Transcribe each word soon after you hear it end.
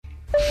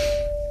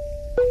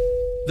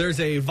There's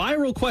a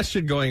viral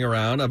question going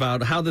around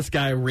about how this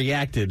guy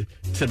reacted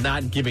to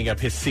not giving up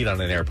his seat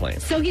on an airplane.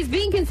 So he's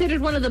being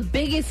considered one of the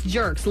biggest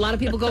jerks. A lot of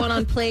people going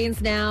on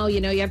planes now,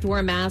 you have to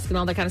wear a mask and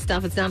all that kind of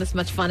stuff. It's not as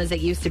much fun as it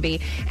used to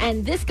be.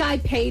 And this guy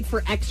paid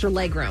for extra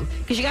legroom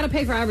because you got to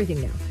pay for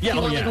everything now. Yeah,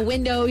 you want like a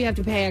window, you have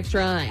to pay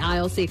extra,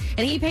 aisle seat.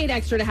 And he paid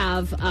extra to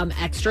have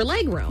extra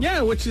legroom.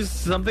 Yeah, which is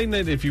something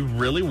that if you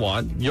really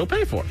want, you'll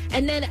pay for.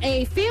 And then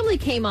a family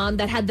came on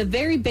that had the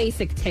very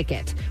basic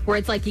ticket where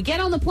it's like you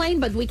get on the plane,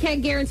 but we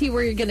can't guarantee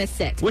where you're going to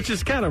sit. Which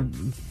is kind of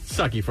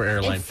sucky for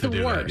airlines to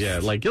do worst. that. Yeah,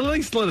 like at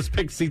least let us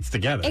pick seats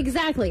together.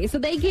 Exactly. So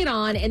they get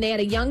on and they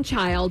had a young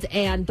child,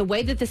 and the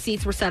way that the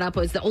seats were set up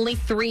was the only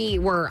 3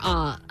 were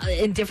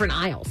in different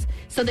aisles.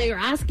 So they were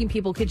asking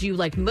people, could you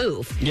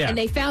move? Yeah. And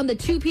they found the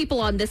 2 people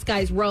on this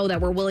guy's row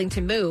that were willing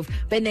to move.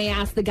 Then they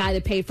asked the guy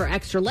that paid for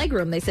extra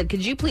legroom. They said,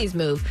 could you please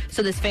move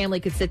so this family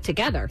could sit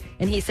together?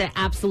 And he said,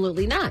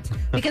 absolutely not,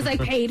 because I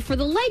paid for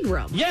the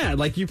legroom. Yeah,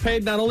 like you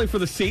paid not only for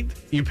the seat,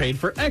 you paid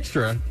for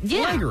extra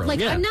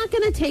legroom. I'm not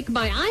going to take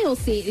my aisle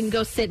seat and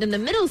go sit in the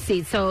middle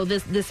seat so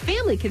this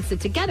family can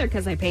sit together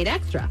because I paid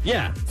extra.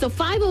 Yeah. So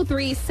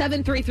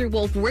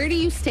 503-733-WOLF, where do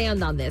you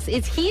stand on this?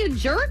 Is he a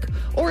jerk,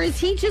 or is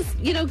he just,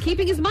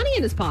 keeping his money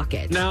in his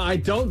pocket? Now, I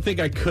don't think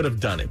I could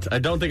have done it. I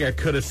don't think I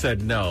could have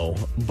said no,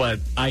 but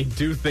I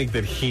do think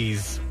that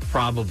he's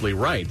probably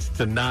right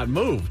to not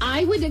move.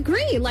 I would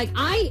agree.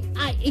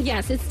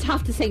 Yes, it's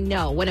tough to say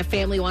no when a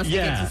family wants to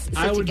get to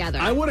sit together.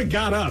 I would have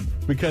got up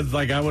because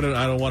I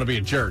don't want to be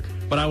a jerk,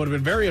 but I would have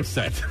been very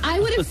upset. I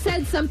would have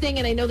said something,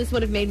 and I know this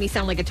would have made me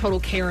sound like a total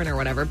Karen or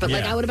whatever, but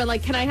I would have been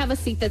like, can I have a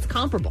seat that's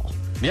comparable?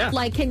 Yeah.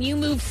 Can you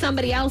move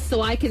somebody else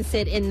so I can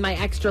sit in my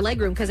extra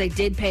legroom because I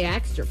did pay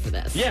extra for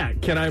this? Yeah.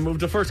 Can I move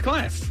to first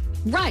class?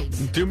 Right.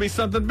 Do me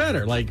something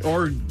better.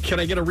 Or can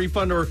I get a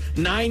refund or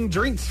 9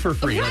 drinks for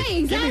free? Right,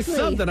 exactly. Give me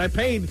something. I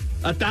paid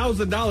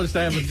 $1,000 to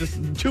have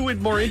just 2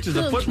 more inches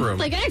of foot room.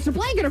 Like an extra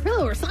blanket or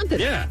pillow or something.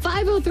 Yeah.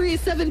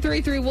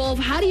 503-733-WOLF.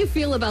 How do you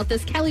feel about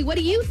this? Kelly, what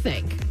do you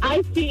think?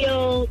 I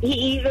feel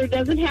he either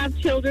doesn't have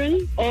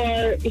children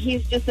or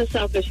he's just a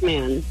selfish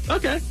man.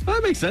 Okay. Well,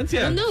 that makes sense,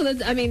 yeah. Well, no,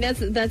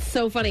 that's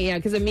so funny, yeah,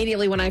 because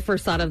immediately when I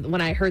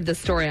heard this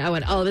story, I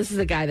went, oh, this is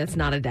a guy that's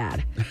not a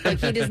dad.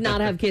 He does not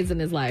have kids in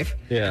his life.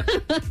 Yeah.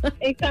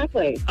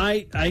 Exactly.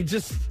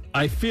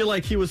 I feel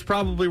like he was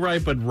probably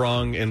right, but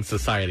wrong in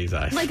society's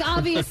eyes.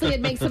 Obviously, it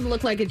makes him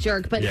look like a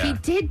jerk, but he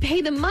did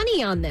pay the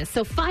money on this.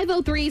 So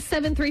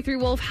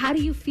 503-733-WOLF, how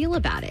do you feel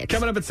about it?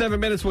 Coming up at 7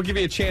 minutes, we'll give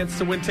you a chance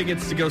to win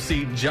tickets to go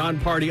see John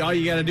Party. All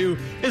you got to do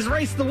is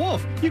race the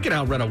wolf. You can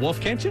outrun a wolf,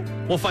 can't you?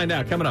 We'll find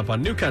out coming up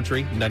on New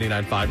Country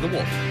 99.5 The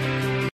Wolf.